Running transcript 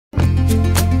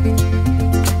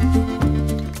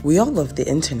We all love the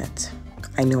internet.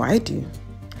 I know I do.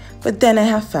 But then I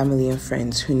have family and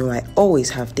friends who know I always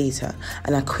have data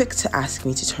and are quick to ask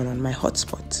me to turn on my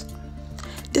hotspot.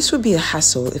 This would be a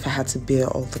hassle if I had to bear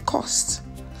all the costs.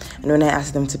 And when I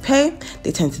ask them to pay,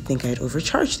 they tend to think I'd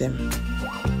overcharge them.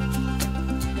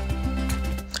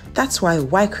 That's why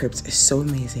Wicrypt is so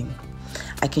amazing.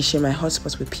 I can share my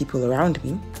hotspot with people around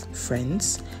me,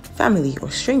 friends, family, or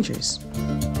strangers.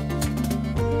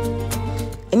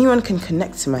 Anyone can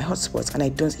connect to my hotspot and I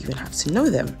don't even have to know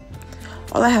them.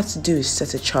 All I have to do is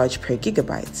set a charge per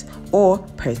gigabyte or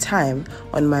per time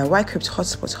on my Wicrypt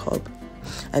hotspot hub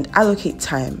and allocate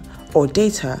time or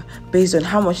data based on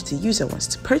how much the user wants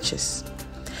to purchase.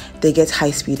 They get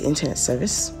high-speed internet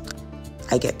service.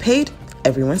 I get paid,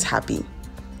 everyone's happy.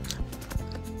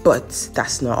 But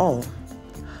that's not all.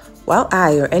 While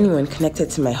I or anyone connected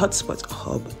to my hotspot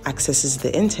hub accesses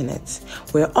the internet,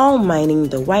 we're all mining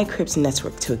the Wicrypt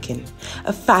Network Token,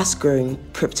 a fast-growing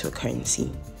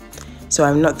cryptocurrency. So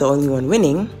I'm not the only one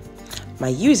winning, my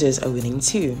users are winning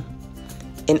too.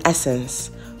 In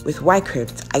essence, with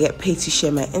Wicrypt, I get paid to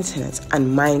share my internet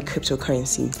and mine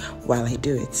cryptocurrency while I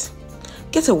do it.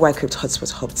 Get a Wicrypt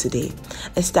hotspot hub today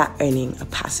and start earning a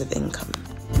passive income.